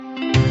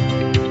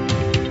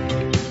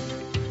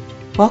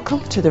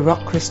Welcome to the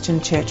Rock Christian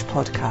Church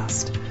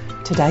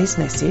podcast. Today's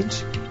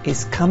message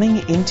is Coming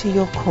Into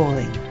Your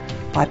Calling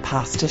by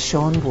Pastor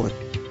Sean Wood.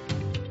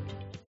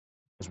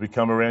 As we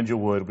come around your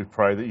word, we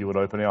pray that you would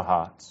open our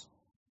hearts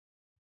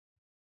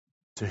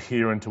to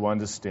hear and to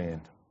understand.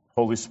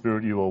 Holy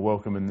Spirit, you are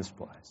welcome in this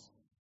place.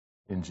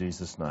 In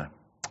Jesus' name,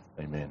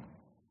 amen.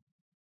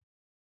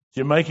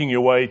 You're making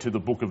your way to the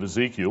book of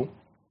Ezekiel.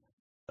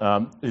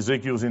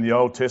 Ezekiel's in the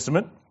Old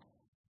Testament.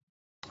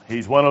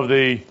 He's one of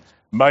the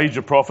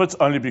major prophets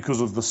only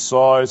because of the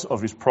size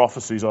of his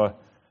prophecies. I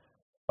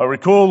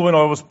recall when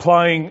I was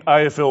playing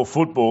AFL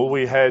football,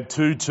 we had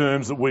two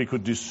terms that we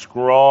could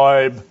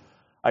describe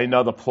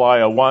another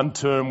player. One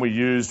term we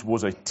used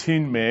was a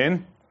tin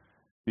man.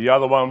 The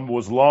other one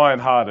was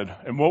lion-hearted.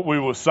 And what we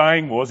were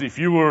saying was, if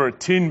you were a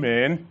tin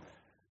man,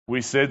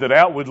 we said that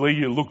outwardly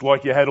you looked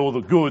like you had all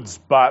the goods,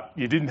 but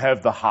you didn't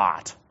have the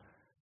heart.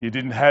 You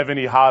didn't have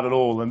any heart at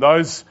all. And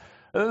those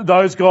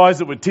guys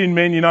that were tin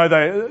men, you know,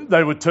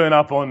 they would turn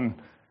up on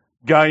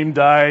game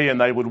day and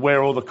they would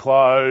wear all the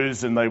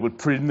clothes and they would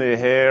trim their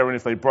hair, and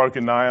if they broke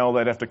a nail,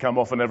 they'd have to come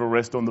off and have a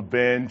rest on the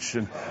bench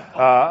and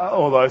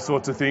all those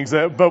sorts of things.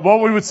 But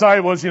what we would say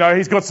was, you know,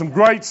 he's got some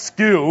great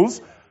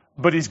skills,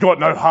 but he's got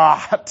no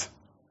heart.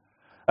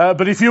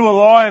 But if you were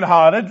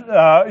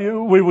lion-hearted,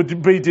 we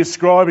would be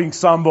describing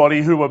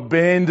somebody who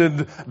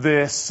abandoned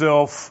their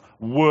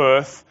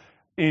self-worth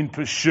in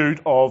pursuit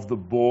of the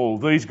ball.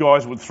 These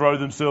guys would throw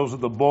themselves at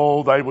the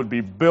ball. They would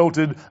be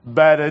belted,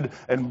 battered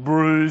and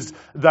bruised.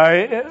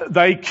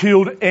 They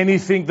killed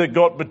anything that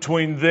got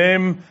between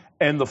them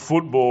and the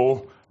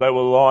football. They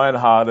were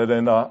lion-hearted.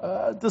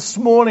 And this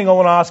morning I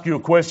want to ask you a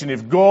question.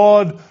 If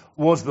God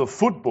was the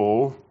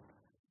football,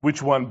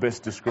 which one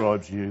best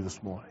describes you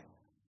this morning?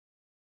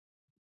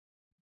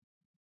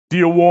 Do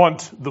you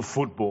want the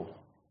football?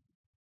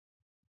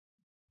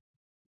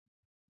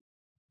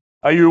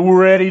 Are you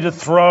ready to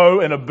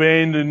throw and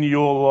abandon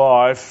your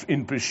life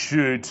in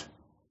pursuit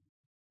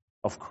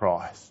of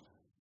Christ?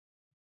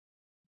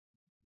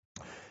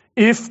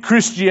 If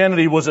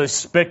Christianity was a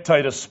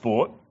spectator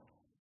sport,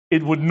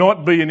 it would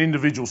not be an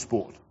individual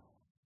sport.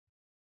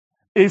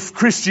 If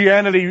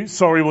Christianity,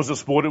 was a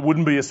sport, it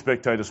wouldn't be a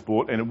spectator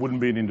sport and it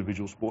wouldn't be an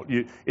individual sport.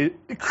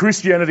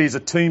 Christianity is a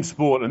team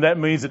sport, and that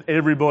means that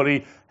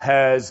everybody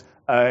has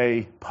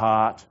a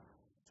part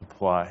to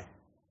play.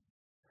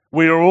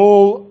 We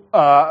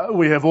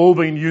have all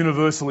been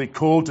universally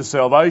called to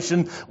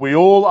salvation. We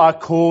all are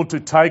called to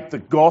take the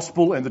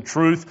gospel and the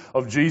truth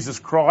of Jesus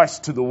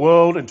Christ to the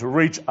world and to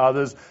reach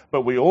others.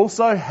 But we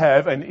also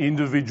have an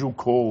individual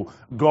call.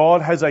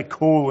 God has a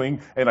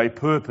calling and a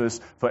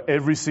purpose for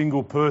every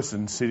single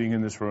person sitting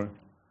in this room.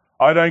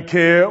 I don't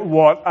care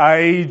what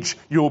age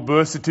your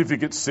birth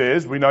certificate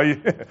says. We know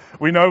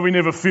we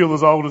never feel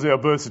as old as our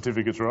birth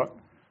certificates, right?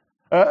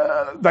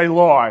 They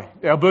lie.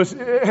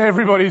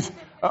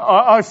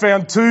 I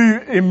found two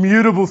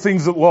immutable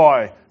things that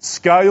lie: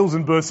 scales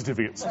and birth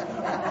certificates.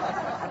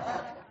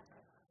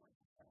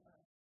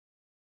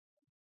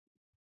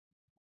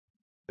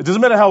 It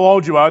doesn't matter how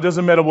old you are, it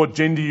doesn't matter what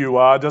gender you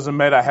are, it doesn't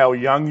matter how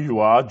young you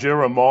are.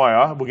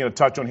 Jeremiah, we're going to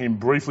touch on him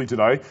briefly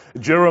today.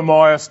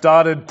 Jeremiah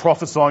started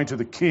prophesying to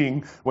the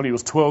king when he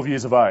was 12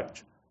 years of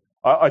age.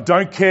 I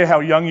don't care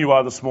how young you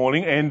are this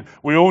morning, and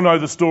we all know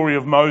the story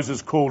of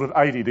Moses called at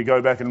 80 to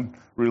go back and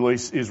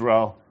release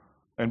Israel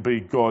and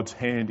be God's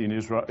hand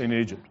in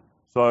Egypt.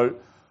 So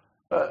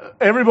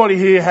everybody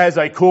here has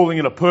a calling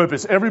and a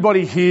purpose.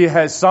 Everybody here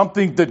has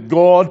something that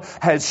God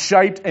has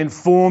shaped and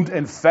formed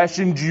and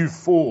fashioned you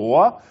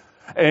for.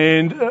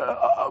 And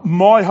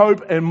my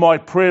hope and my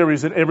prayer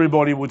is that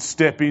everybody would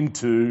step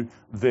into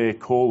their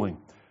calling.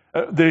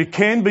 There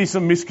can be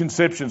some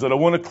misconceptions that I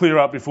want to clear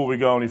up before we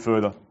go any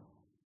further.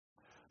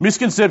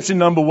 Misconception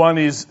number one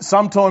is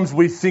sometimes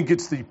we think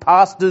it's the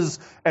pastor's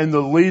and the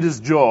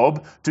leader's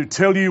job to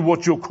tell you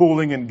what your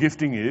calling and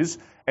gifting is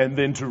and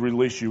then to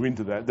release you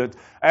into that. That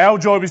our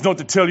job is not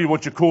to tell you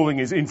what your calling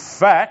is. In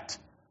fact,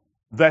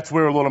 that's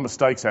where a lot of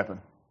mistakes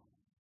happen.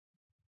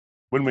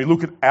 When we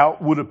look at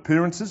outward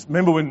appearances,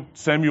 remember when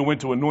Samuel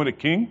went to anoint a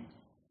king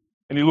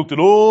and he looked at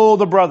all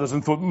the brothers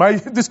and thought,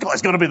 mate, this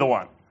guy's got to be the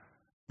one.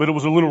 But it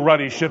was a little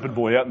ruddy shepherd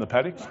boy out in the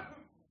paddocks.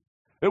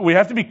 We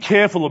have to be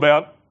careful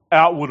about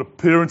outward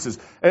appearances.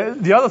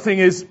 The other thing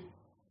is,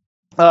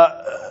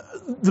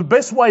 the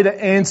best way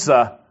to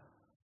answer,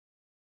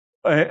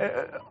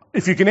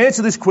 if you can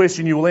answer this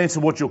question, you will answer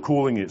what your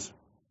calling is.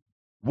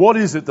 What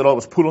is it that I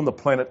was put on the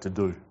planet to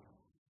do?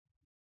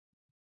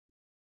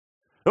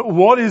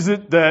 What is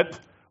it that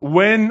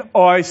when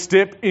I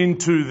step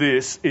into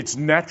this, it's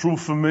natural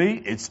for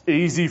me, it's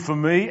easy for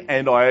me,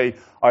 and I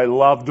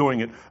love doing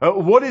it?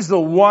 What is the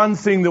one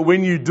thing that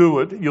when you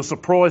do it, you're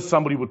surprised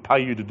somebody would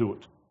pay you to do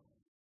it?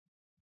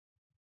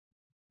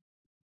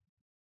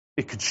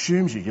 It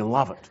consumes you. You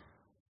love it.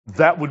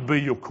 That would be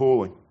your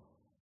calling.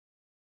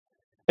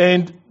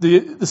 And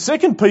the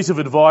second piece of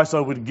advice I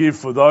would give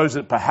for those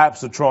that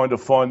perhaps are trying to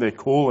find their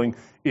calling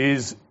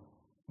is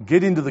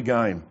get into the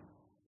game.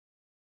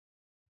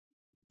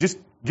 Just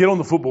get on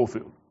the football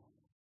field.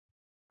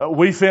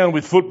 We found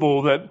with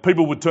football that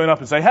people would turn up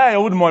and say, hey, I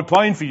wouldn't mind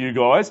playing for you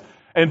guys.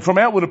 And from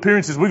outward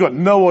appearances, we've got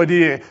no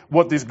idea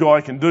what this guy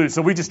can do.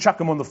 So we just chuck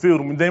them on the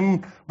field. And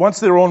then once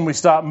they're on, we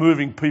start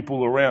moving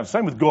people around.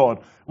 Same with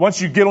God.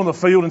 Once you get on the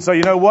field and say,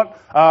 you know what,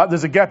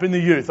 there's a gap in the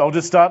youth. I'll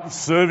just start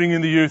serving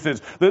in the youth.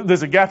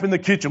 There's a gap in the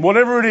kitchen,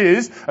 whatever it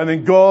is. And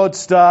then God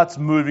starts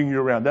moving you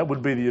around. That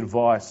would be the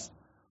advice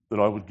that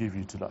I would give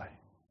you today.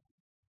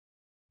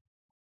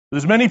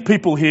 There's many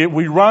people here,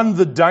 we run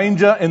the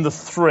danger and the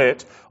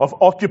threat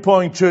of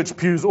occupying church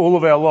pews all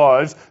of our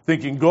lives,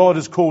 thinking God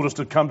has called us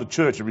to come to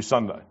church every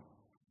Sunday.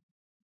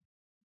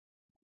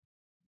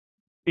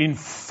 In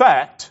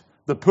fact,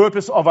 the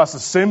purpose of us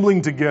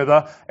assembling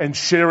together and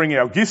sharing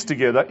our gifts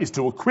together is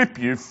to equip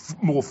you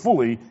more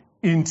fully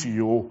into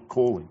your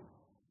calling.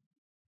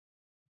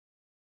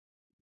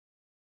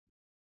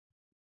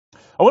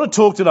 I want to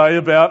talk today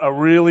about a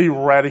really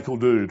radical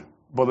dude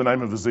by the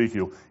name of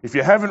Ezekiel. If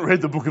you haven't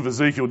read the book of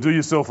Ezekiel, do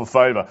yourself a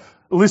favour.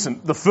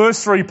 Listen, the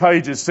first 3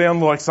 pages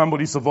sound like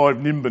somebody survived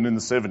Nimbin in the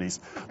 70s.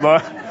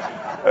 Like,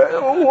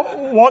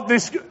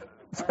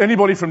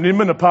 anybody from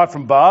Nimbin apart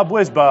from Barb?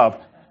 Where's Barb?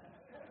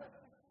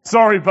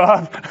 Sorry,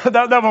 Barb.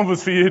 That one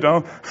was for you,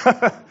 Don.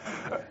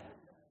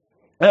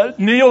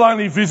 Neil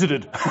only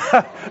visited.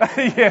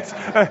 Yes,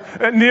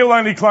 Neil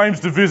only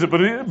claims to visit,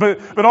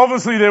 but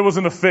obviously there was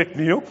an effect,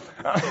 Neil.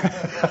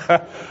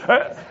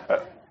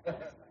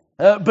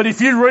 But if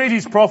you read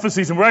his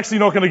prophecies, and we're actually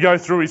not going to go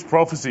through his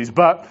prophecies,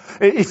 but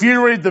if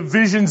you read the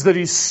visions that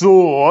he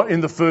saw in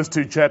the first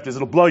 2 chapters,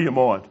 it'll blow your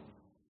mind.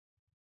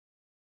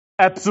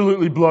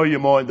 Absolutely blow your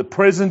mind. The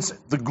presence,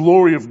 the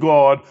glory of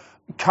God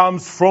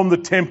comes from the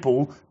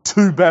temple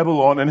to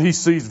Babylon, and he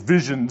sees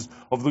visions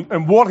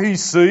and what he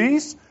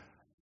sees,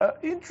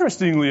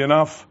 interestingly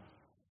enough,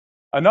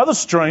 another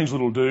strange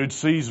little dude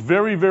sees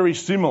very, very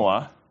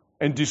similar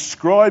and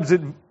describes it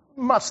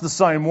much the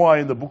same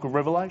way in the book of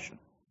Revelation.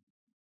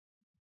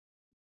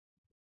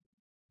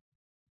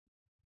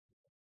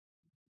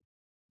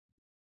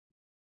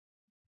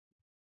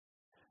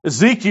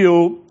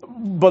 Ezekiel,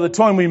 by the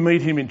time we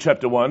meet him in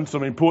chapter 1,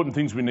 some important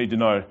things we need to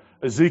know.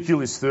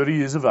 Ezekiel is 30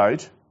 years of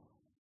age.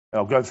 And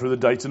I'll go through the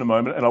dates in a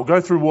moment, and I'll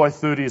go through why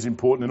 30 is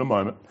important in a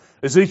moment.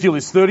 Ezekiel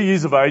is 30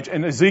 years of age,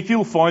 and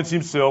Ezekiel finds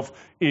himself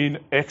in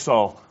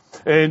exile.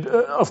 And,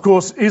 of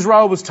course,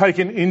 Israel was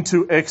taken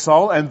into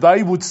exile, and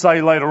they would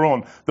say later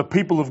on, the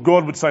people of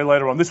God would say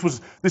later on, this was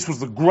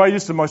the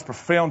greatest and most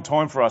profound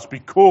time for us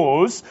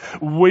because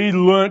we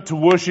learnt to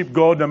worship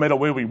God no matter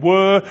where we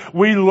were.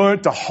 We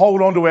learnt to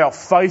hold on to our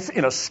faith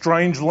in a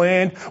strange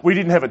land. We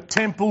didn't have a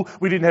temple.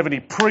 We didn't have any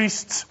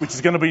priests, which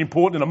is going to be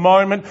important in a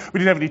moment. We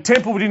didn't have any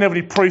temple. We didn't have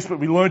any priests, but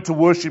we learnt to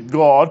worship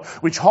God,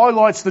 which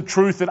highlights the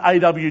truth that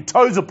A.W.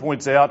 Tozer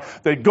points out,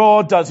 that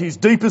God does his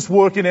deepest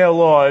work in our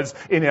lives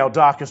in our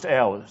darkest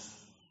hours.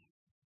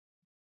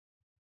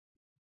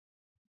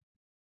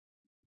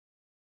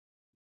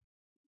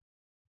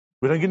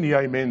 We don't get any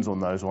amens on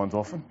those ones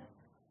often.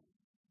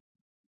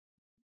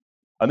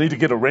 I need to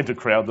get a renter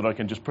crowd that I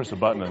can just press a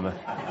button in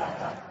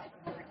there.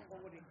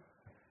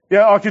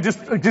 Yeah, I could just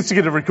to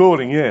get a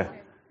recording, yeah.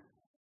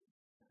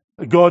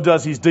 God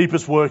does his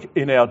deepest work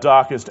in our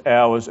darkest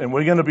hours, and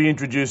we're going to be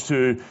introduced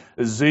to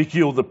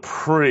Ezekiel the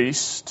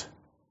priest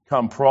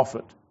come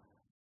prophet.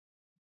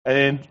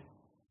 And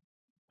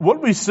what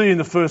we see in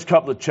the first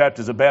couple of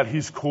chapters about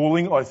his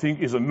calling, I think,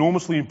 is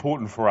enormously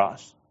important for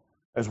us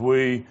as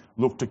we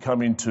look to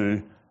come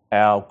into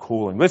our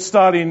calling. Let's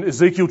start in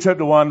Ezekiel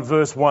chapter 1,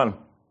 verse 1.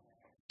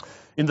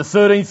 In the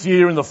 13th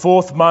year, in the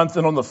 4th month,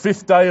 and on the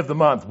 5th day of the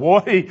month.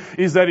 Why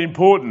is that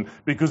important?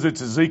 Because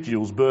it's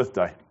Ezekiel's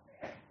birthday.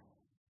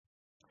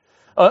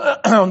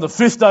 On the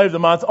 5th day of the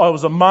month, I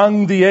was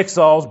among the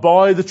exiles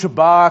by the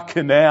Chebar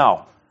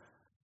Canal.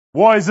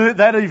 Why is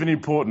that even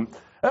important?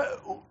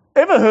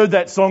 Ever heard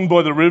that song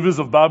by the Rivers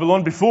of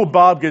Babylon? Before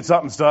Barb gets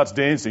up and starts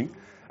dancing.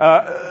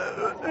 Barb,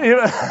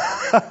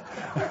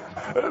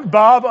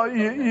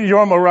 you're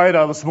on my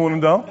radar this morning,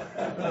 Dale.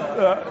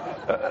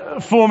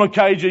 Former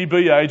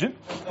KGB agent.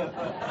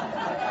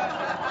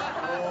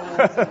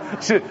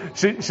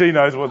 she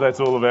knows what that's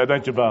all about,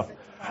 don't you, Barb?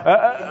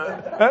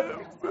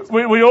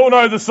 We all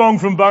know the song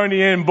from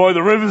Boney M by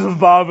the Rivers of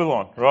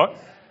Babylon, right?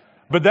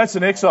 But that's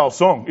an exile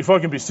song. If I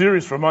can be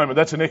serious for a moment,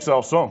 that's an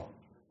exile song.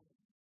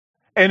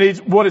 And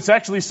what it's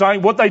actually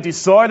saying, what they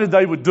decided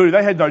they would do,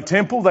 they had no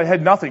temple, they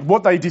had nothing.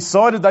 What they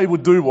decided they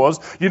would do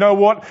was, you know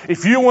what,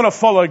 if you want to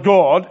follow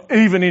God,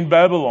 even in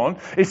Babylon,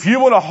 if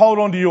you want to hold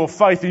on to your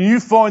faith and you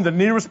find the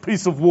nearest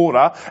piece of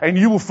water, and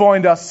you will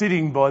find us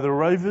sitting by the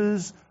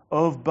Rivers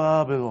of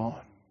Babylon.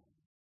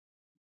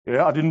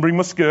 Yeah, I didn't bring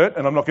my skirt,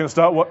 and I'm not going to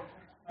start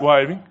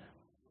waving.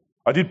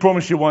 I did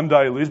promise you one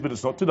day, Liz, but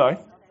it's not today.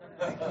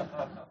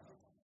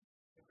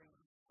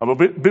 I'm a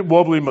bit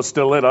wobbly in my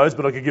stilettos,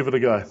 but I could give it a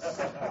go.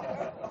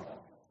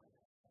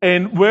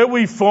 And where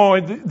we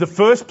find, the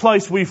first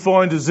place we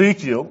find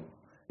Ezekiel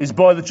is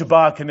by the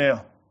Chebar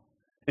Canal.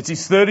 It's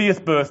his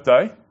 30th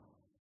birthday.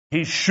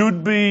 He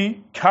should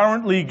be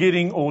currently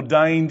getting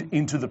ordained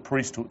into the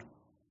priesthood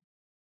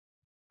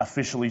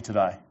officially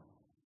today.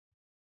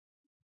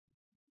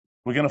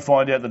 We're going to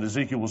find out that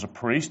Ezekiel was a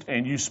priest,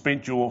 and you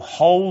spent your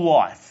whole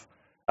life.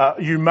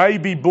 You may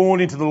be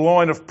born into the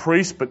line of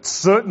priests, but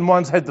certain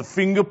ones had the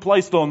finger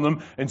placed on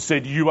them and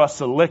said, you are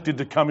selected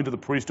to come into the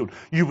priesthood.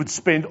 You would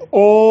spend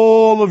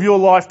all of your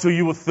life till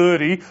you were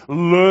 30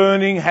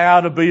 learning how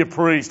to be a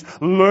priest,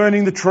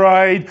 learning the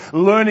trade,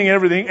 learning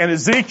everything, and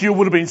Ezekiel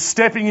would have been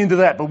stepping into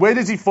that. But where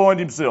does he find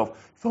himself?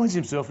 He finds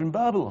himself in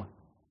Babylon.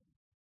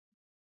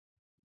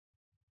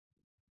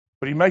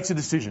 But he makes a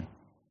decision.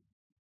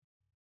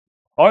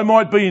 I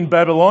might be in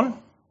Babylon,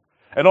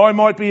 and I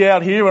might be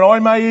out here, and I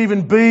may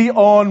even be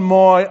on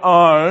my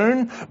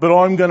own, but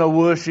I'm going to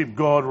worship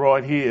God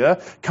right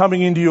here.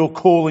 Coming into your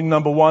calling,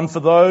 number one, for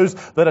those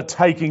that are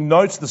taking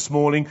notes this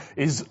morning,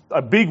 is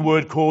a big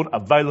word called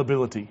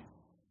availability.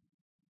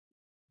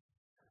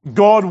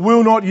 God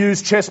will not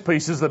use chess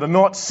pieces that are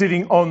not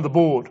sitting on the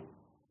board.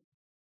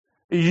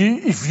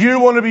 If you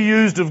want to be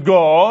used of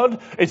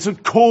God, it's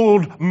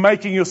called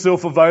making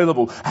yourself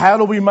available. How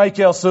do we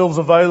make ourselves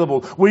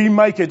available? We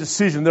make a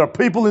decision. There are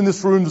people in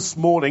this room this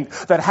morning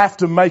that have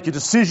to make a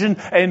decision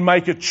and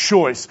make a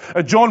choice.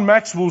 John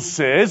Maxwell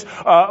says,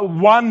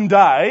 one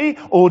day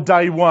or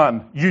day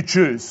one, you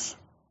choose.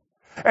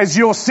 As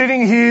you're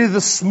sitting here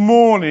this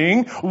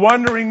morning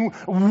wondering,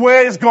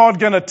 where's God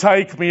going to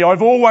take me?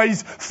 I've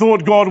always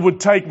thought God would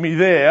take me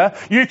there.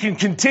 You can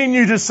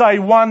continue to say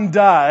one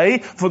day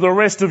for the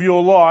rest of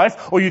your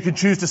life, or you can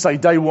choose to say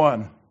day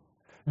one.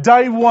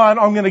 Day one,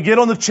 I'm going to get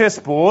on the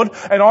chessboard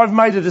and I've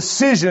made a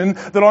decision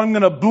that I'm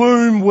going to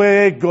bloom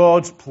where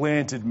God's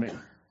planted me.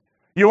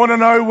 You want to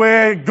know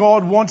where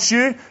God wants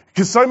you?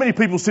 Because so many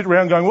people sit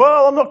around going,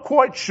 well, I'm not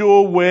quite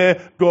sure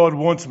where God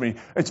wants me.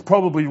 It's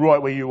probably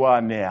right where you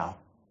are now.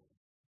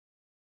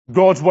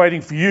 God's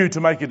waiting for you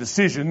to make a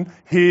decision.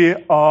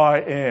 Here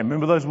I am.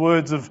 Remember those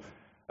words of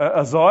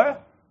Isaiah?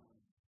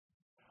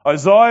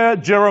 Isaiah,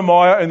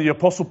 Jeremiah, and the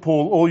Apostle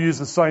Paul all use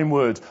the same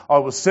words. I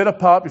was set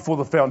apart before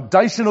the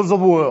foundation of the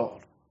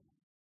world.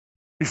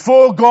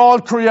 Before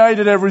God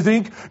created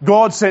everything,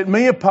 God set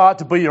me apart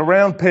to be a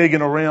round peg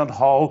in a round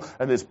hole.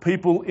 And there's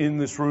people in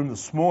this room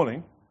this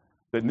morning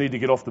that need to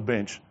get off the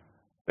bench.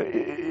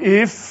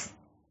 If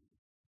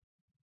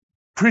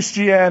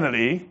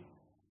Christianity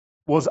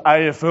was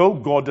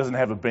AFL, God doesn't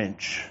have a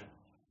bench.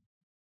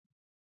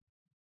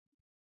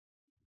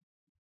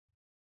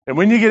 And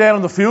when you get out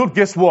on the field,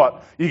 guess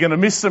what? You're going to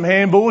miss some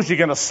handballs, you're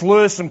going to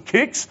slur some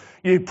kicks,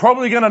 you're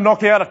probably going to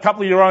knock out a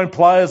couple of your own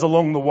players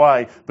along the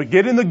way. But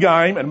get in the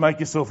game and make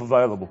yourself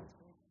available.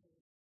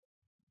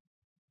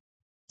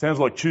 Sounds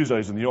like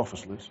Tuesdays in the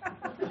office, Liz.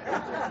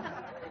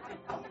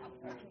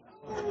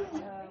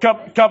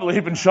 Couple of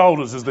hip and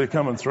shoulders as they're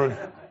coming through.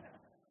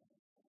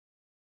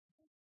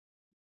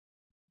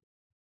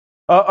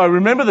 I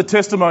remember the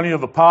testimony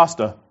of a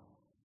pastor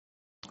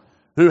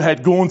who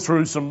had gone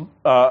through some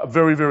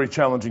very, very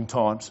challenging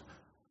times.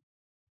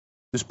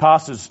 This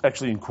pastor's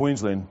actually in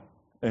Queensland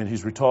and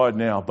he's retired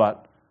now,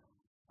 but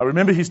I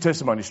remember his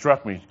testimony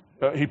struck me.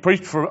 He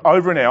preached for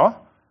over an hour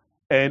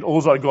and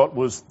all I got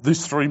was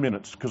this 3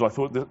 minutes because I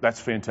thought that's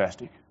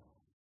fantastic.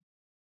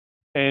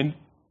 And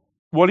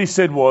what he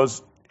said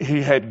was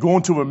he had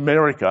gone to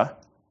America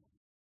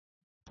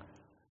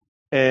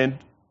and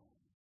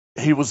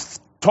he was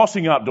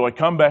tossing up, do I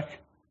come back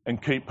and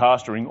keep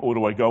pastoring or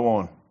do I go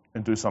on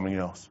and do something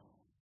else?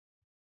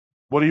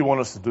 What do you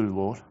want us to do,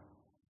 Lord?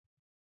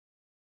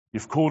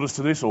 You've called us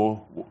to this, or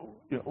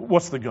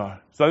what's the go?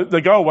 So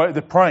they go away,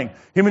 they're praying.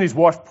 Him and his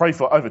wife pray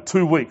for over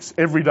 2 weeks,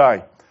 every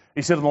day.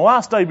 He said on the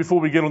last day before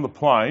we get on the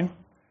plane,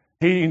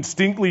 he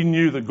instinctively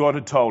knew that God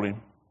had told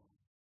him,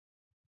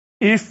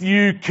 if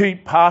you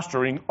keep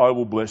pastoring, I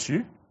will bless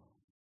you.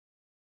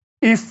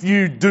 If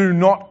you do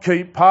not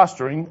keep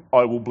pastoring,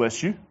 I will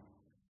bless you.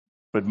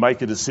 But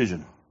make a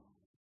decision.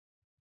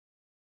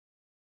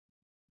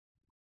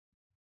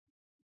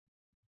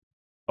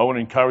 I want to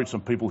encourage some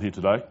people here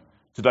today.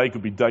 Today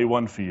could be day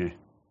one for you.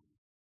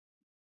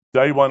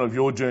 Day one of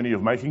your journey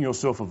of making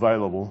yourself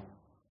available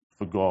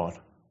for God.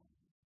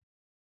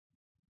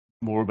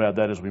 More about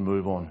that as we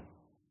move on.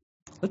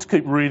 Let's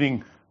keep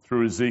reading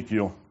through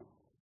Ezekiel.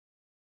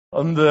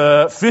 On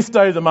the 5th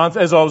day of the month,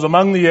 as I was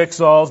among the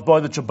exiles by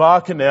the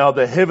Chebar Canal,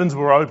 the heavens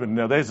were opened.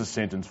 Now there's a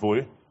sentence for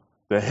you.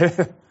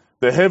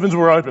 The heavens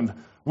were opened.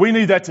 We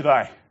need that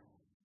today.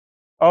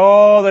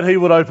 Oh, that he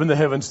would open the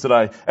heavens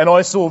today. And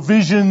I saw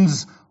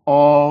visions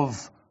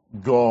of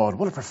God.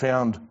 What a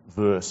profound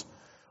verse.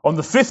 On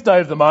the 5th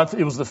day of the month,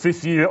 it was the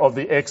 5th year of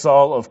the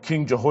exile of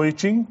King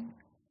Jehoiachin.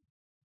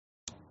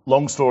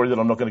 Long story that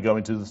I'm not going to go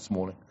into this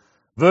morning.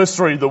 Verse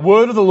 3, the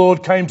word of the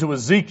Lord came to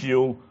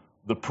Ezekiel,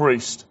 the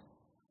priest,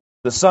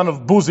 the son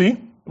of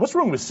Buzi. What's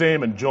wrong with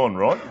Sam and John,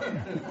 right?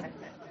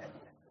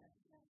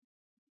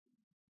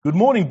 Good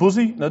morning,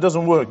 Buzi. No, it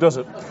doesn't work, does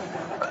it?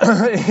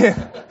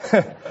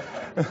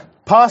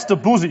 Pastor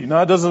Buzi.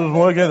 No, it doesn't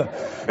work either.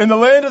 In the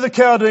land of the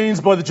Chaldeans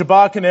by the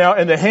Chebar Canal,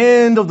 and the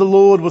hand of the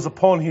Lord was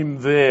upon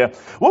him there.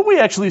 What we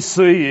actually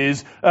see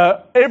is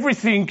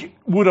everything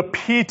would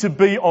appear to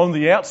be on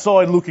the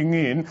outside looking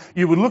in,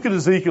 you would look at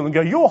Ezekiel and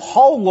go, your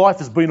whole life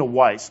has been a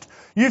waste.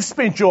 You've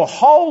spent your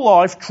whole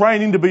life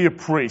training to be a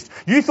priest.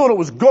 You thought it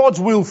was God's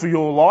will for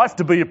your life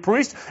to be a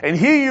priest, and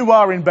here you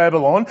are in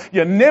Babylon.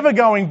 You're never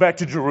going back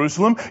to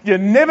Jerusalem. You're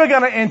never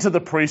going to enter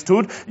the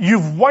priesthood.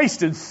 You've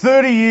wasted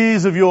 30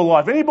 years of your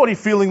life. Anybody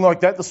feeling like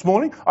that this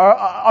morning?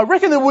 I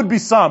reckon there would be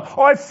some.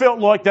 I felt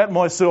like that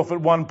myself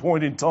at one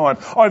point in time.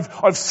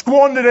 I've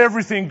squandered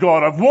everything,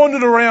 God. I've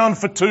wandered around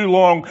for too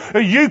long.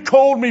 You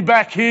called me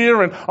back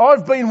here, and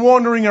I've been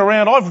wandering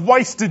around. I've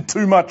wasted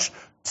too much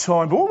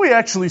time. But what we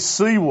actually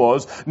see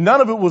was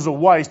none of it was a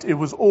waste. It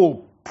was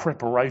all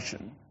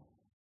preparation.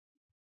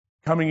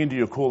 Coming into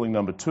your calling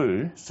number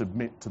 2,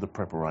 submit to the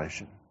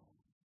preparation.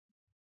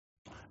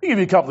 Let me give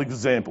you a couple of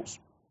examples.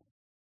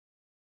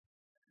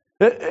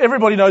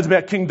 Everybody knows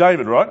about King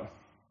David, right?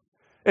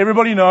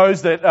 Everybody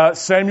knows that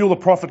Samuel the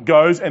prophet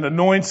goes and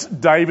anoints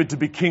David to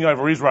be king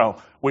over Israel.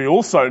 We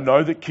also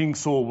know that King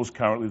Saul was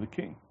currently the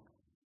king.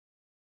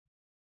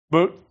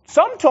 But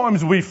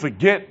sometimes we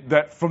forget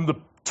that from the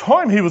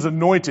time he was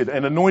anointed,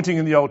 and anointing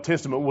in the Old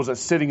Testament was a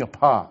setting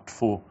apart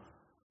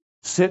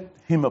set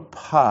him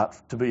apart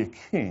to be a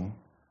king.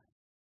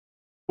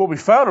 What we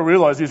fail to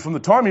realise is from the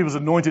time he was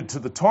anointed to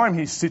the time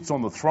he sits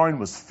on the throne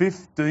was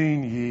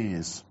 15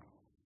 years.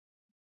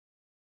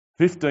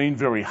 15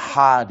 very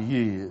hard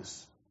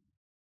years.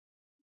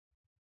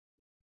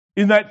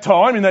 In that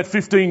time, in that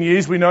 15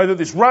 years, we know that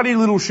this ruddy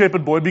little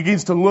shepherd boy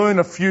begins to learn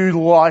a few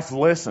life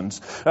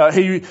lessons.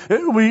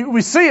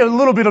 We see a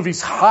little bit of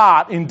his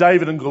heart in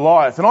David and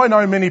Goliath. And I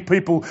know many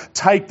people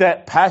take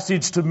that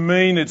passage to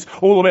mean it's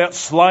all about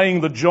slaying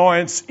the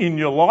giants in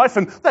your life,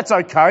 and that's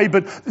okay.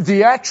 But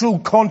the actual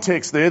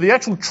context there, the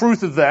actual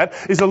truth of that,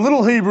 is a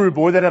little Hebrew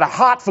boy that had a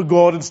heart for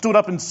God and stood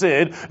up and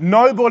said,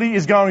 nobody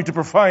is going to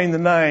profane the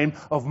name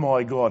of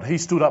my God. He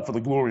stood up for the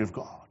glory of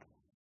God.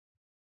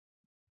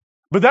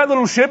 But that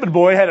little shepherd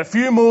boy had a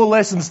few more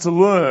lessons to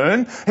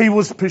learn. He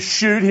was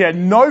pursued. He had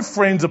no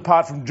friends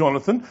apart from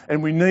Jonathan,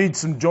 and we need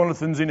some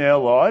Jonathans in our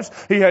lives.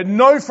 He had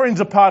no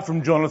friends apart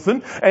from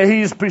Jonathan, and he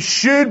is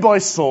pursued by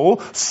Saul.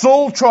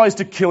 Saul tries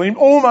to kill him,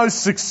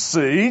 almost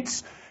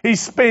succeeds. He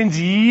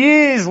spends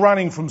years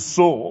running from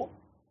Saul.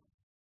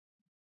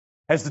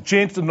 Has the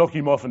chance to knock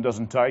him off and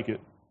doesn't take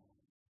it.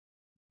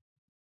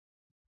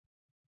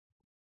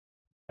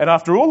 And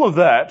after all of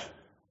that,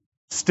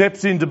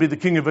 steps in to be the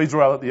king of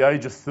Israel at the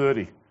age of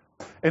 30.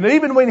 And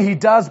even when he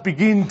does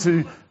begin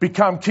to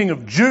become king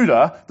of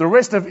Judah, the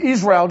rest of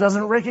Israel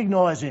doesn't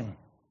recognise him.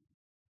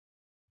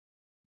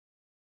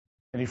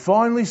 And he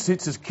finally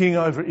sits as king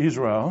over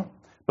Israel,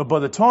 but by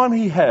the time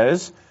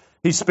he's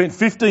spent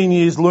 15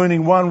 years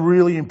learning one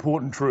really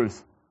important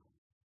truth.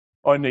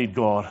 I need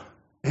God.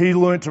 He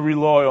learned to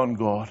rely on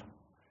God.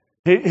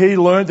 He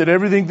learned that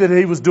everything that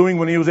he was doing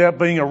when he was out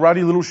being a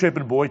ruddy little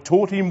shepherd boy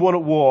taught him what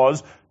it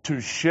was to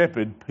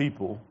shepherd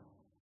people.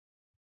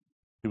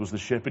 He was the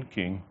shepherd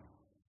king,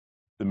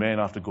 the man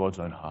after God's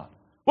own heart.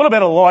 What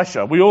about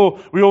Elisha? We all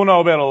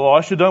know about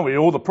Elisha, don't we?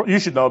 You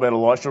should know about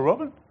Elisha,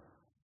 Robin.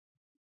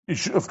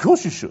 Of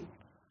course you should.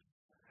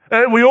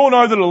 We all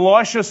know that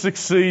Elisha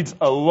succeeds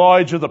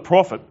Elijah the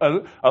prophet.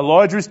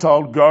 Elijah is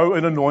told, go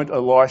and anoint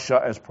Elisha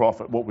as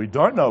prophet. What we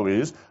don't know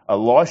is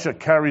Elisha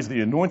carries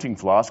the anointing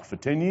flask for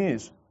 10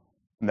 years.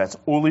 And that's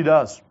all he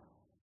does.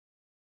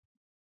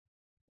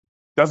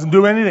 Doesn't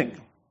do anything.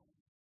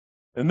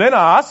 And then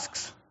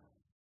asks,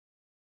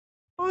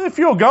 well, if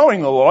you're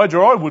going, Elijah,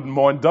 I wouldn't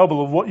mind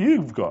double of what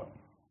you've got.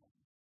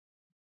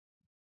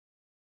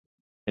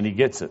 And he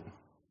gets it.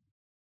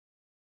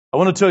 I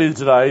want to tell you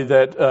today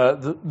that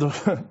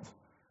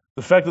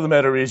the fact of the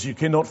matter is you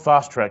cannot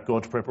fast-track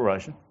God's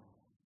preparation.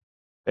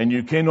 And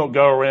you cannot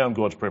go around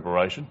God's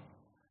preparation.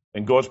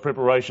 And God's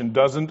preparation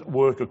doesn't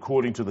work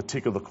according to the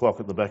tick of the clock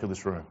at the back of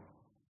this room.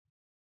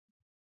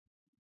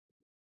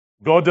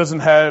 God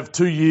doesn't have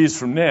 2 years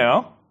from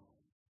now.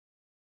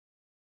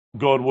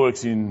 God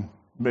works in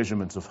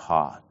measurements of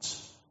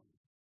hearts.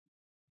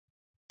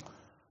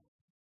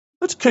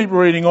 Let's keep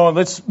reading on.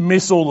 Let's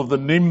miss all of the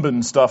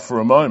Nimbin stuff for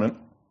a moment.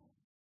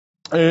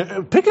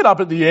 Pick it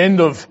up at the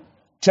end of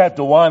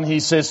chapter 1.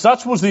 He says,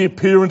 such was the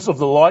appearance of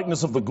the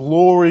likeness of the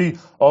glory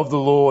of the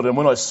Lord. And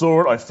when I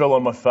saw it, I fell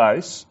on my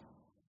face.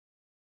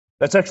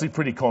 That's actually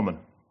pretty common.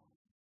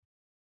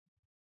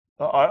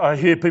 I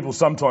hear people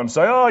sometimes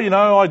say,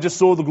 I just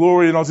saw the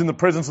glory and I was in the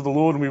presence of the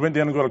Lord and we went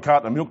down and got a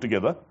carton of milk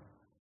together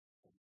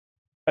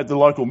at the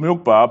local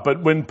milk bar.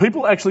 But when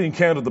people actually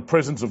encountered the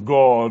presence of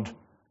God,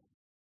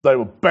 they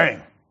were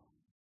bang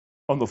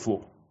on the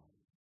floor.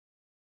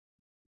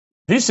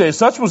 He says,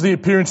 such was the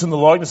appearance and the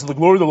likeness of the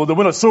glory of the Lord that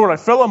when I saw it, I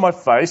fell on my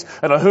face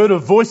and I heard a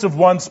voice of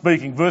one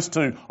speaking. Verse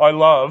 2, I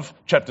love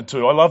chapter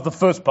 2. I love the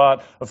first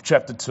part of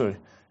chapter 2.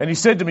 And he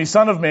said to me,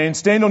 Son of man,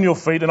 stand on your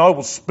feet and I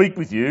will speak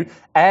with you.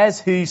 As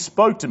he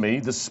spoke to me,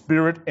 the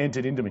Spirit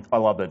entered into me. I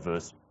love that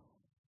verse.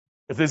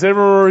 If there's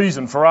ever a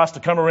reason for us to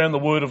come around the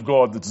Word of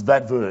God, it's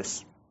that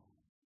verse.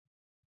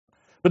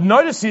 But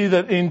notice here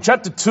that in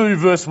chapter 2,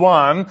 verse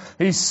 1,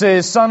 he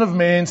says, Son of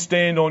man,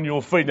 stand on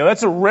your feet. Now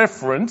that's a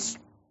reference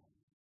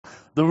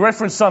The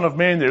reference Son of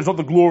Man there is not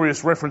the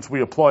glorious reference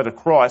we apply to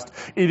Christ.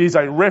 It is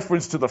a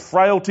reference to the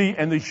frailty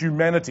and the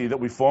humanity that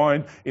we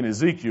find in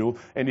Ezekiel,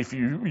 and if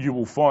you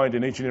will find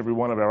in each and every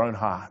one of our own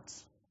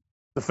hearts.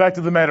 The fact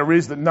of the matter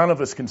is that none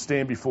of us can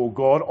stand before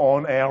God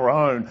on our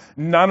own.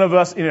 None of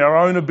us in our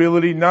own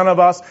ability, none of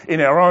us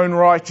in our own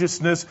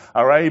righteousness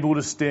are able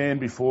to stand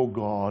before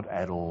God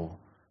at all.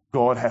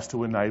 God has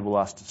to enable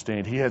us to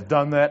stand. He has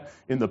done that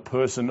in the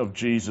person of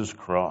Jesus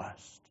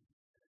Christ.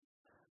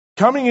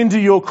 Coming into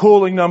your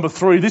calling, number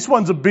 3, this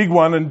one's a big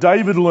one, and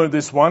David learned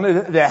this one.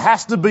 There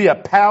has to be a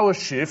power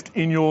shift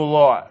in your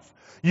life.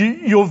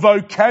 Your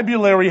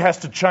vocabulary has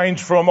to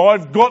change from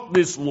 "I've got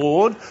this,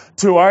 Lord"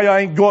 to "I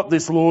ain't got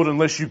this, Lord,"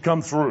 unless you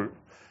come through.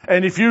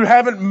 And if you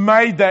haven't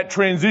made that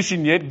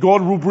transition yet,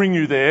 God will bring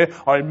you there.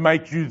 I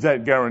make you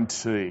that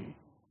guarantee.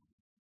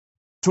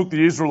 Took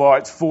the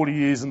Israelites 40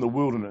 years in the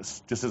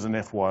wilderness, just as an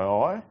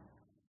FYI,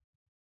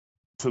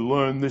 to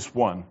learn this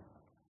one.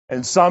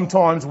 And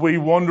sometimes we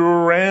wander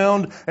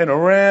around and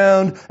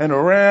around and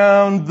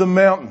around the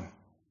mountain.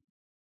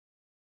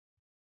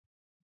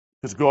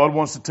 Because God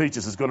wants to teach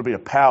us there's got to be a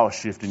power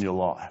shift in your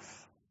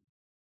life.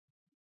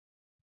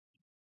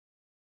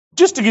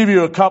 Just to give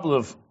you a couple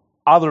of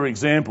other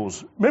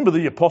examples. Remember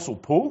the Apostle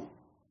Paul?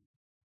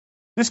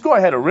 This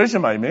guy had a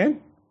resume,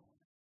 man.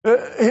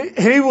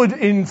 He would,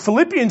 in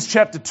Philippians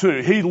chapter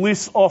 2, he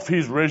lists off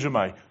his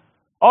resume.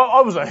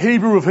 I was a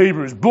Hebrew of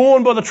Hebrews,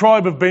 born by the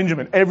tribe of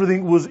Benjamin.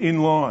 Everything was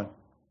in line.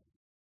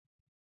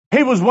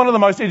 He was one of the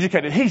most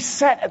educated. He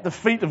sat at the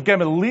feet of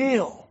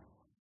Gamaliel,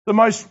 the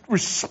most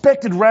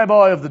respected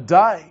rabbi of the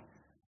day.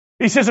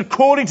 He says,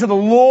 according to the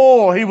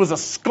law, he was a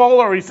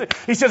scholar. He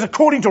says,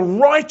 according to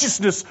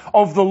righteousness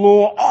of the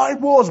law, I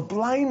was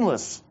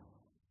blameless.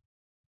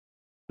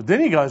 But then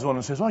he goes on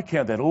and says, I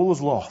count that all as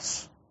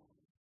loss.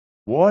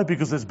 Why?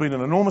 Because there's been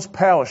an enormous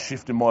power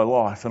shift in my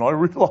life, and I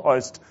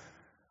realised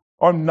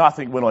I'm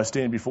nothing when I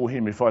stand before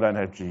him if I don't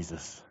have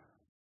Jesus.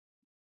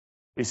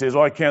 He says,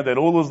 I count that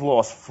all as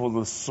loss for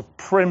the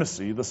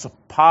supremacy, the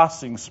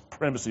surpassing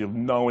supremacy of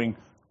knowing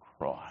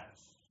Christ.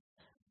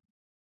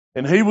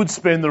 And he would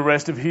spend the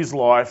rest of his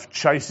life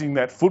chasing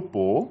that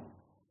football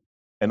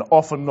and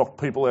often knock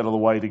people out of the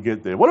way to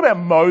get there. What about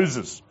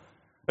Moses?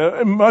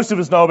 Most of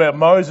us know about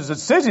Moses. It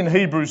says in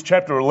Hebrews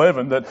chapter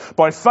 11 that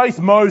by faith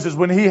Moses,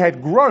 when he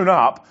had grown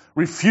up,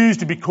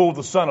 refused to be called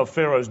the son of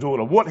Pharaoh's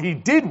daughter. What he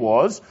did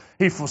was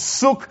he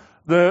forsook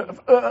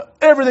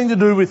everything to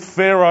do with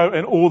Pharaoh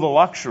and all the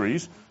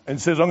luxuries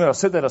and says, I'm going to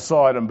set that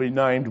aside and be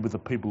named with the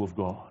people of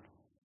God.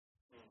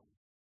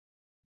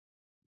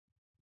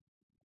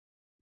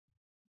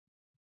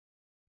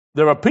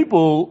 There are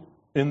people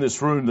in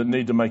this room that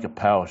need to make a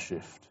power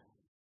shift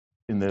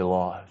in their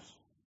lives,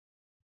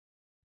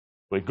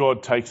 where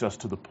God takes us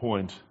to the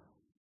point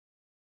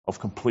of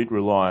complete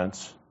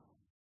reliance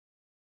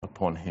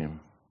upon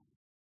him.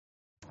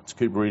 Let's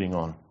keep reading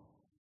on.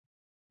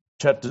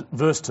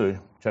 Verse 2,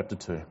 chapter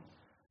 2.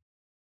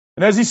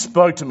 And as he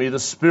spoke to me, the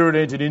Spirit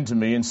entered into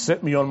me and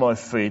set me on my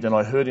feet, and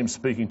I heard him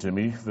speaking to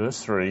me.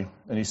 Verse 3,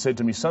 and he said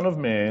to me, Son of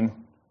man,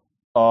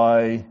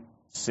 I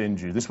send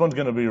you. This one's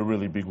going to be a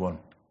really big one.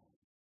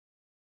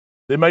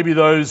 There may be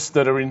those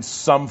that are in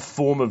some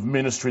form of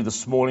ministry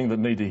this morning that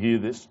need to hear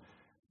this.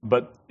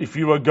 But if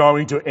you are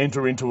going to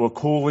enter into a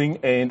calling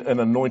and an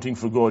anointing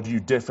for God, you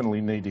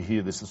definitely need to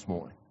hear this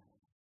morning.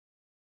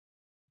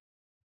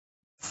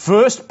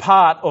 First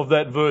part of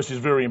that verse is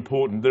very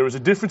important. There is a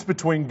difference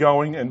between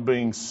going and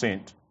being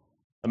sent.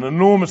 An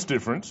enormous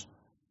difference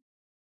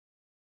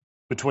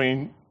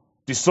between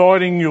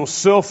deciding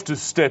yourself to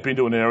step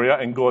into an area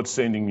and God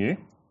sending you.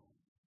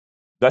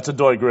 That's a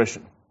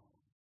digression.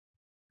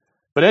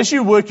 But as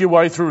you work your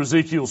way through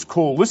Ezekiel's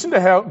call, listen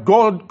to how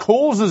God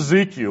calls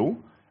Ezekiel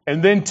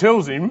and then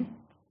tells him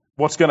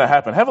what's going to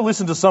happen. Have a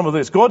listen to some of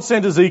this. God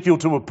sent Ezekiel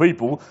to a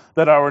people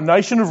that are a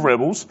nation of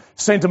rebels,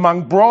 sent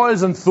among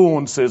briars and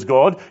thorns, says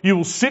God. You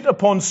will sit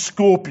upon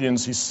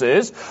scorpions, he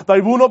says.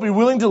 They will not be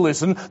willing to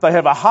listen. They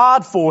have a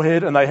hard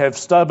forehead and they have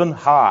stubborn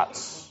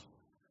hearts.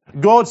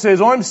 God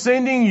says, I'm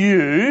sending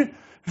you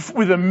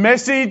with a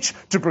message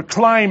to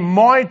proclaim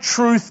my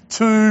truth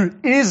to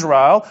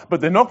Israel,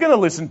 but they're not going to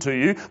listen to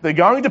you. They're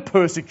going to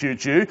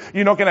persecute you.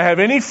 You're not going to have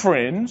any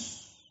friends.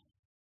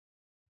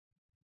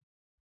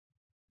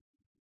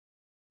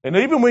 And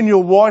even when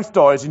your wife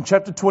dies in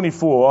chapter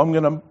 24, I'm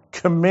going to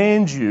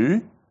command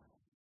you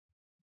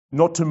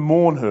not to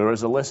mourn her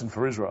as a lesson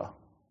for Israel.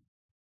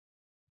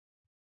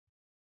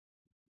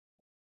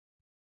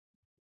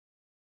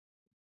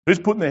 Who's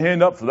putting their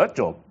hand up for that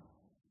job?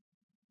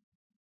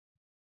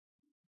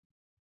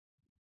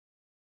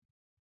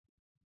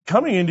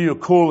 Coming into your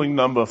calling,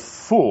 number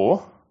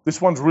 4, this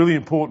one's really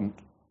important.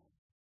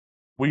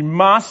 We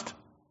must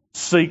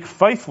seek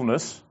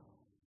faithfulness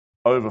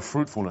over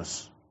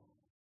fruitfulness.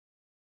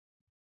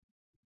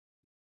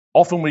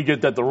 Often we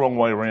get that the wrong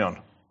way around.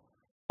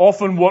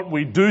 Often what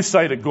we do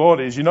say to God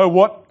is, you know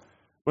what?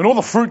 When all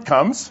the fruit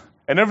comes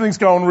and everything's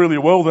going really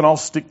well, then I'll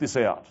stick this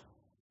out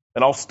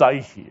and I'll stay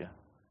here.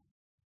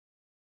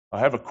 I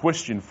have a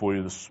question for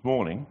you this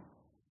morning.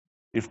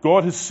 If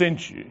God has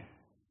sent you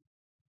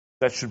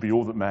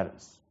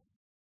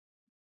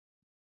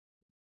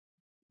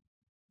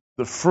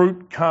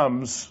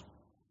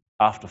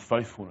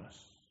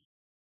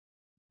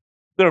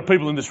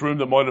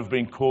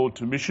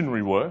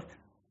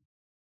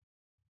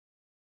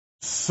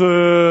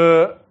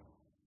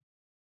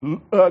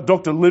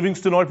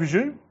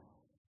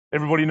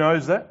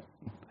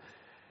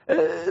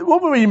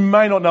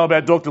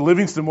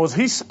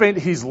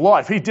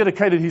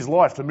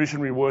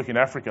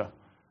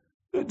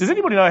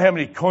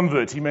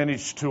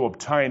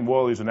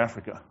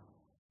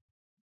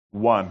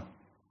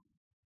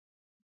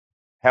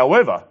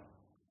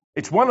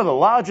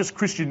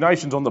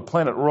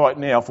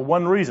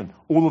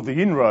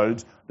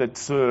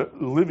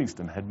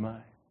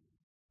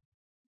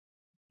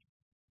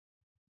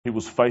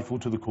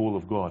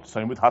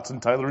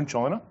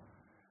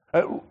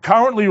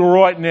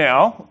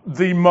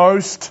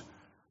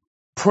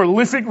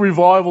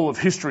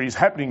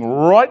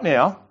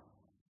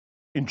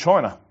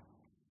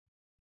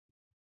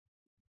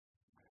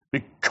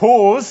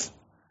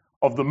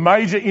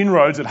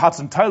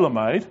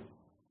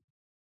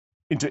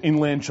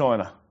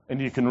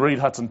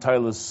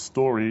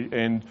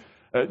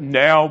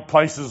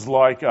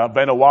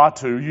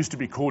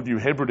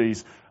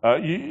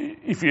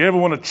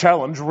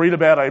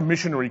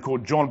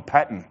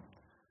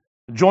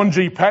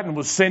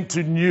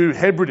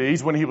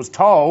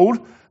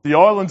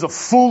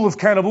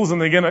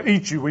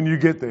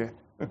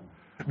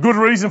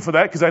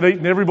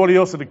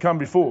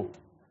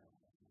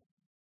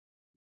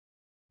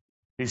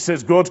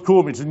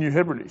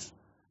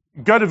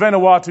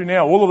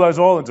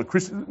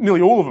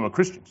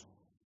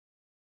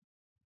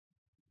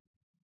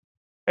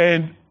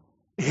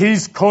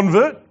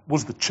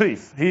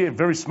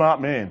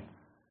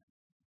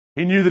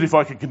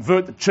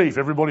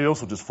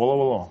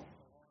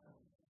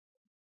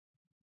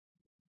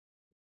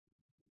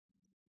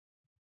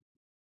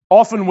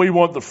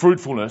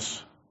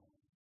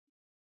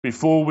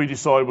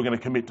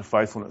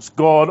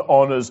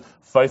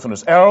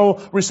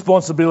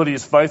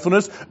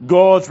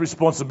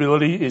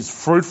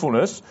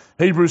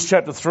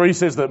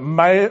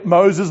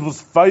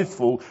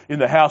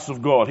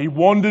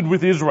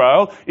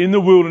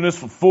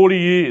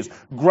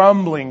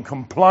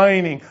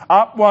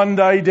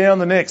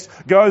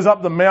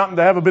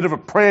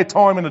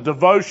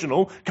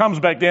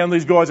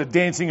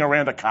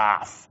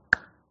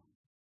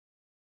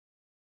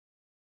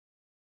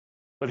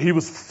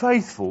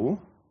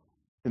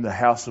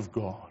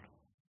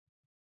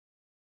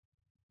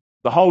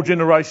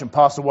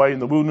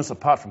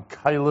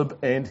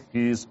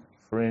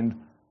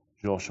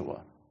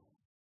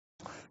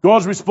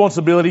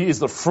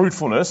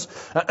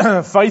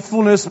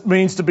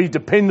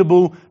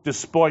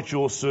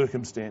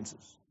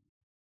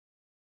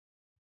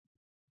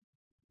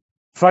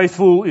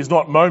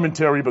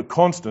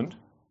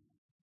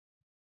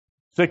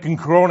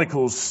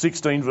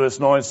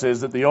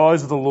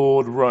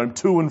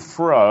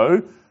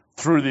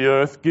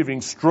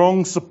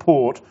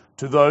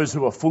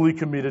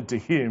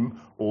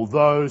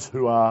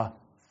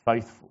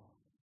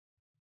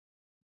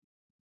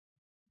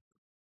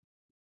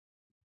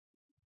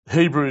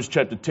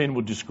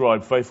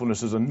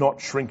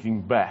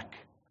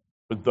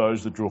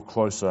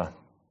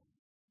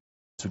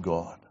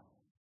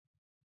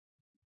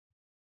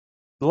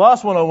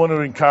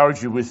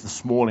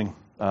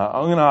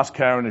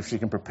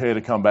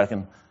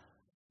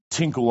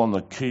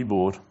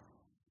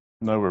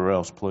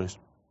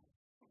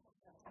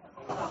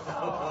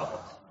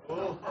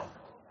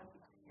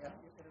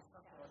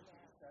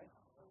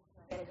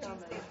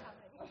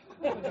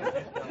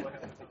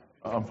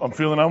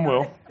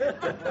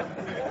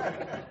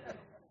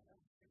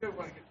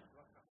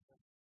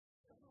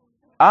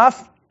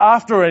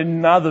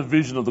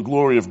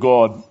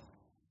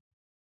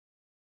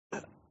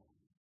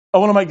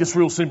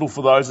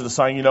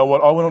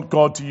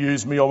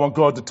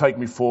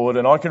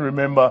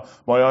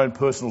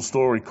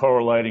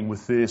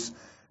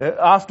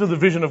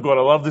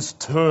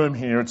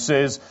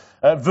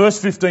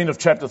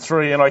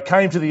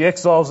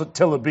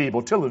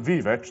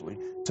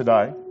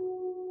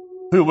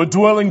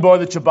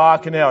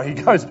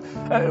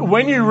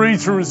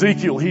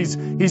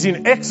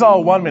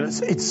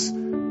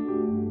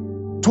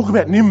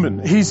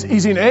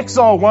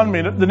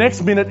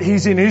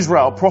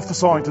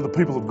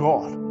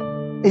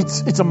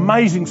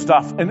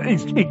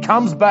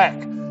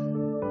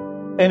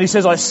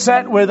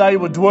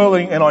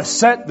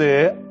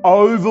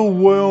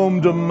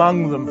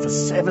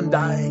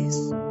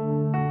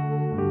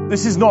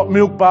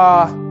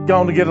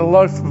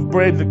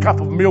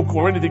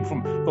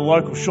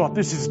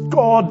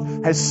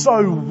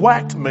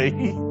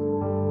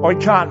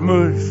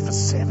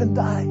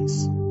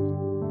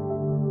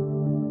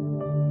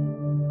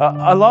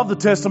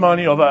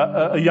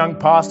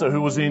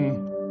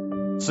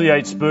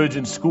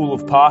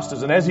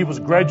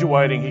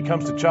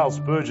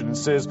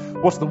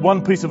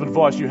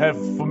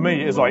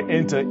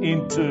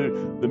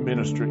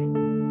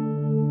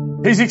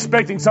He's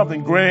expecting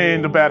something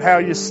grand about how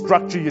you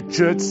structure your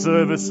church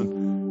service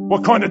and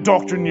what kind of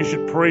doctrine you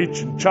should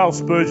preach. And Charles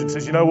Spurgeon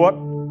says, you know what?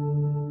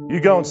 You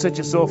go and set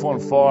yourself on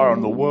fire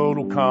and the world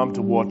will come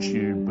to watch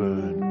you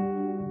burn.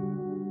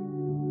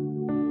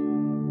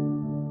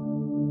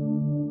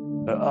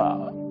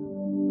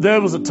 There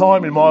was a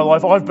time in my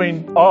life, I've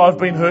been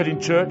hurt in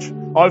church.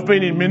 I've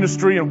been in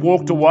ministry and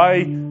walked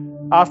away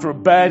after a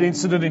bad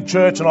incident in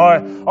church, and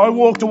I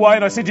walked away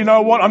and I said, you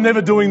know what, I'm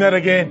never doing that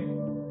again.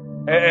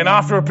 And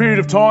after a period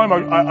of time,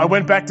 I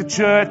went back to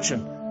church,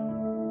 and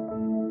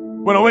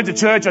when I went to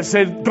church, I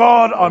said,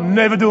 God, I'm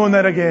never doing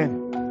that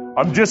again.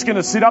 I'm just going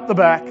to sit up the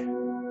back.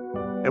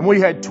 And we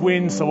had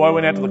twins, so I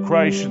went out to the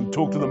creche and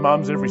talked to the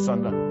mums every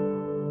Sunday.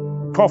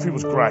 Coffee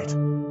was great.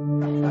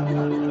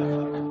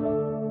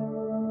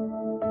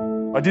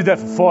 I did that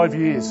for 5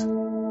 years.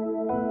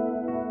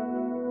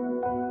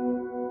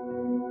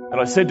 And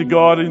I said to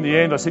God in the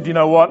end, I said, you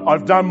know what?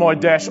 I've done my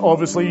dash,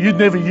 obviously. You'd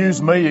never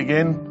use me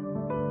again.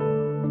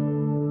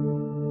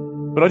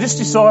 But I just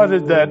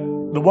decided that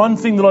the one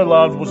thing that I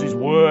loved was His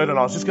Word, and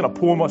I was just going to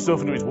pour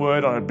myself into His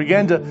Word. And I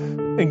began to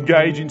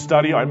engage in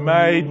study. I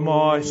made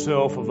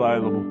myself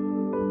available.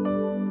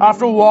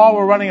 After a while, we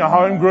were running a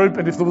home group,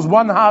 and if there was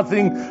one hard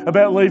thing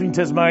about leaving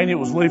Tasmania, it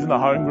was leaving the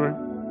home group.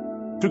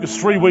 It took us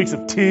 3 weeks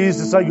of tears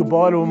to say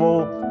goodbye to them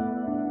all.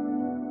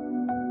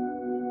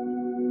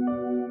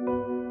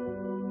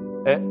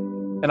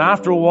 And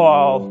after a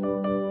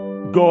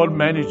while, God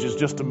manages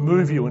just to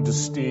move you and to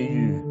steer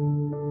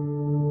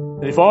you.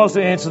 And if I was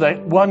to answer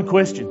that one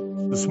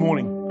question this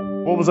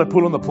morning, what was I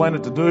put on the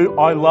planet to do?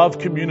 I love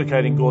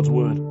communicating God's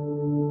Word.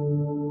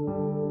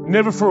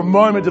 Never for a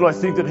moment did I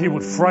think that He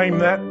would frame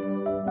that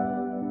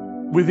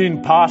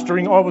within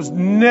pastoring. I was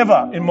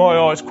never, in my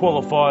eyes,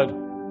 qualified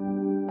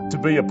to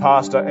be a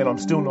pastor, and I'm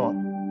still not.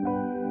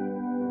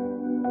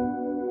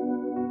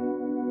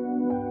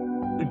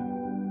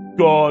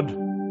 God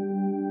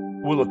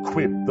will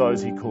equip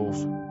those He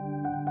calls.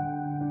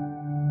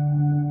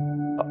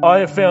 I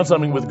have found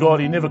something with God.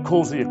 He never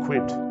calls the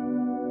equipped.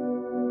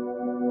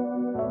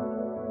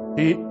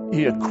 He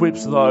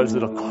equips those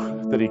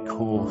that He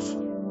calls.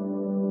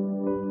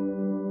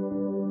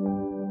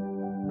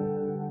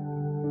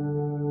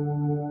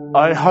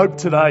 I hope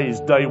today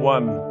is day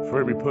one for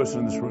every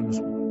person in this room this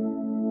morning.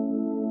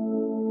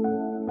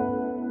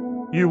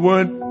 You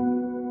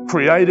weren't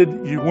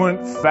created, you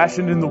weren't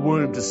fashioned in the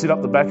womb to sit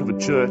up the back of a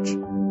church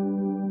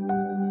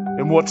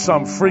and watch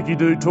some freaky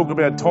dude talk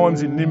about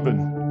times in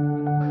Nimbin.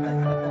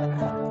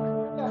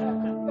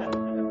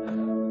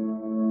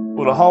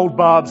 Or to hold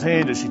Barb's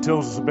hand as she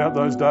tells us about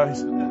those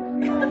days.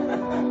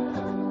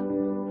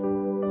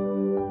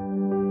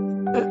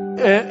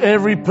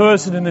 Every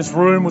person in this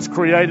room was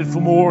created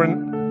for more,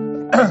 and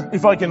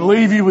if I can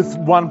leave you with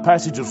one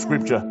passage of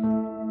Scripture,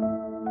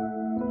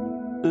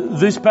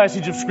 this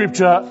passage of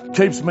Scripture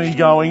keeps me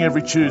going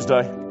every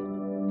Tuesday.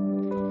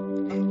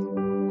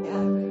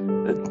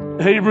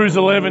 Hebrews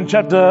 11,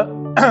 chapter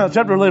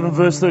 11,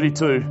 verse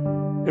 32.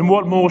 And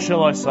what more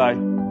shall I say?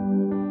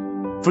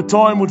 For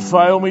time would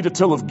fail me to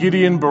tell of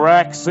Gideon,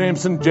 Barak,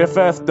 Samson,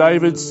 Jephthah,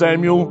 David,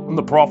 Samuel, and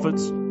the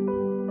prophets.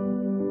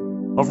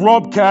 Of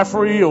Rob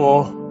Caffrey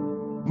or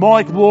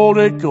Mike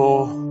Waldick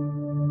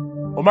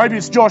or maybe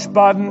it's Josh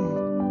Budden,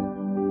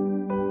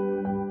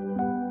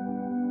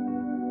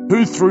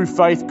 who through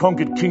faith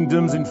conquered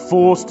kingdoms,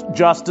 enforced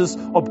justice,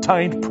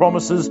 obtained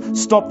promises,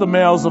 stopped the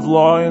mouths of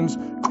lions,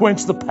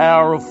 quenched the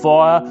power of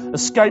fire,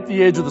 escaped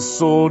the edge of the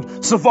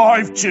sword,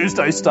 survived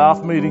Tuesday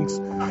staff meetings.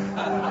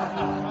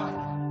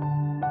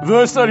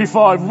 Verse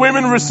 35,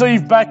 women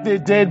received back their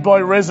dead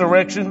by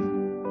resurrection.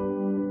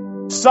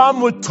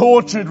 Some were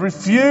tortured,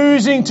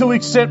 refusing to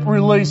accept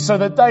release so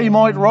that they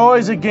might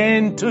rise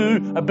again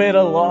to a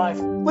better life.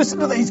 Listen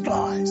to these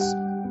guys.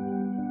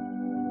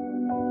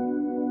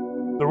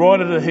 The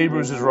writer to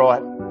Hebrews is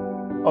right,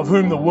 of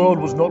whom the world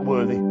was not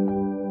worthy.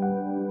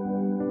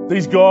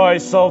 These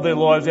guys sold their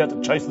lives out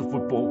to chase the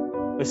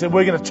football. They said,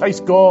 we're going to chase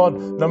God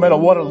no matter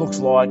what it looks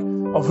like.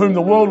 Of whom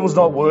the world was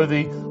not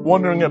worthy,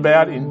 wandering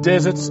about in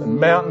deserts and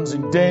mountains,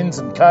 in dens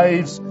and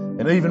caves,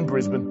 and even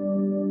Brisbane.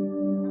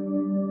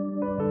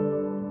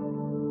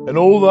 And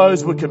all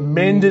those were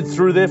commended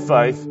through their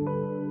faith,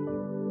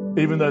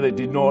 even though they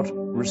did not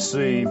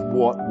receive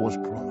what was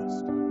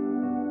promised.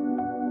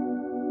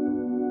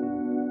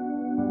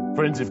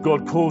 Friends, if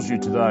God calls you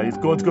today, if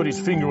God's got His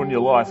finger on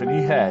your life, and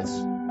He has,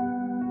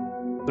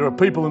 there are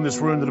people in this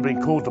room that have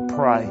been called to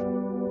pray.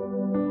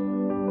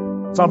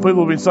 Some people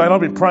have been saying, I've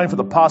been praying for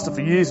the pastor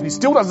for years and he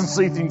still doesn't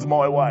see things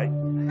my way.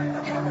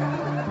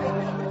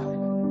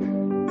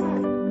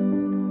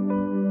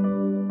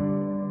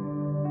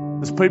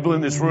 There's people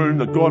in this room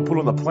that God put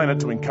on the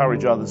planet to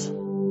encourage others.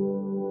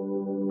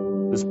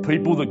 There's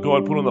people that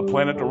God put on the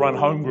planet to run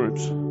home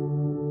groups.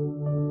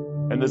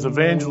 And there's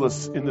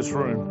evangelists in this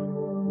room.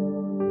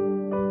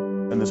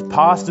 And there's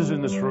pastors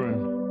in this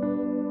room.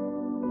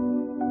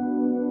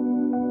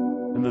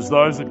 And there's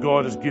those that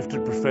God has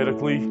gifted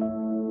prophetically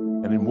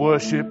and in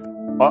worship.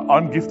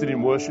 I'm gifted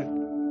in worship.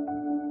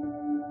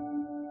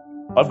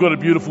 I've got a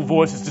beautiful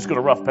voice. It's just got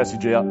a rough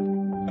passage out.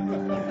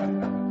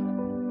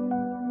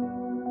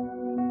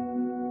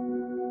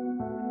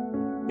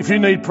 If you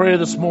need prayer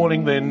this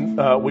morning, then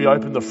we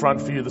open the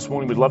front for you this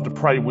morning. We'd love to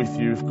pray with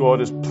you. If God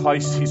has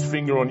placed his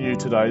finger on you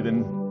today,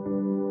 then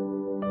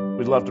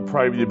we'd love to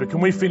pray with you. But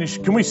can we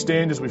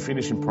stand as we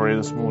finish in prayer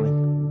this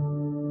morning?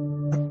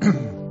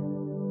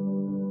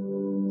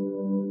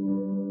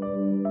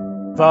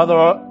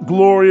 Father,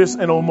 glorious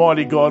and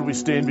almighty God, we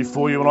stand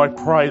before you, and I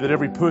pray that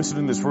every person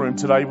in this room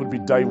today would be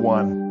day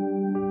one.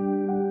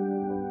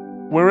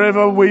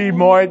 Wherever we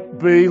might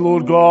be,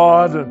 Lord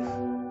God,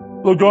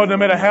 no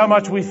matter how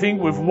much we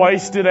think we've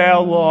wasted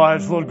our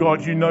lives, Lord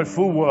God, you know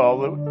full well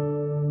that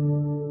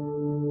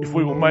if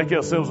we will make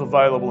ourselves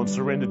available and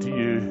surrender to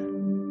you,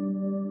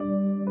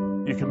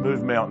 you can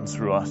move mountains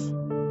through us.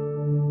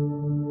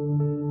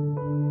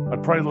 I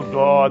pray, Lord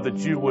God, that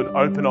you would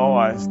open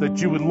eyes, that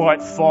you would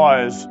light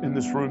fires in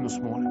this room this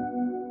morning.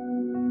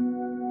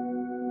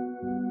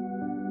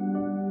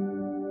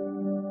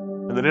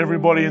 And that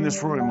everybody in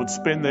this room would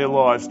spend their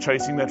lives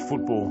chasing that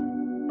football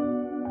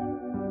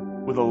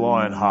with a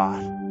lion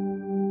heart.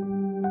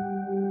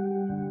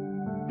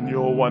 In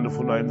your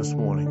wonderful name this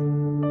morning,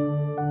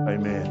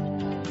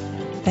 amen.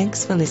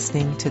 Thanks for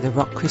listening to the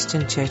Rock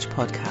Christian Church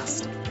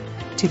podcast.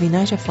 To be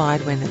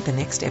notified when the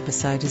next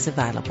episode is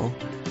available,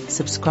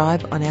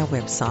 subscribe on our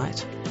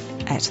website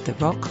at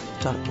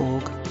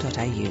therock.org.au.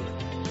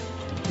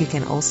 You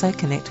can also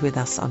connect with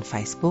us on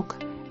Facebook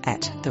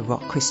at The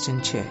Rock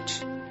Christian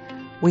Church.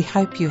 We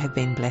hope you have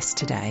been blessed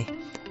today,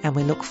 and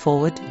we look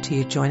forward to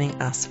you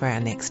joining us for our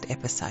next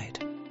episode.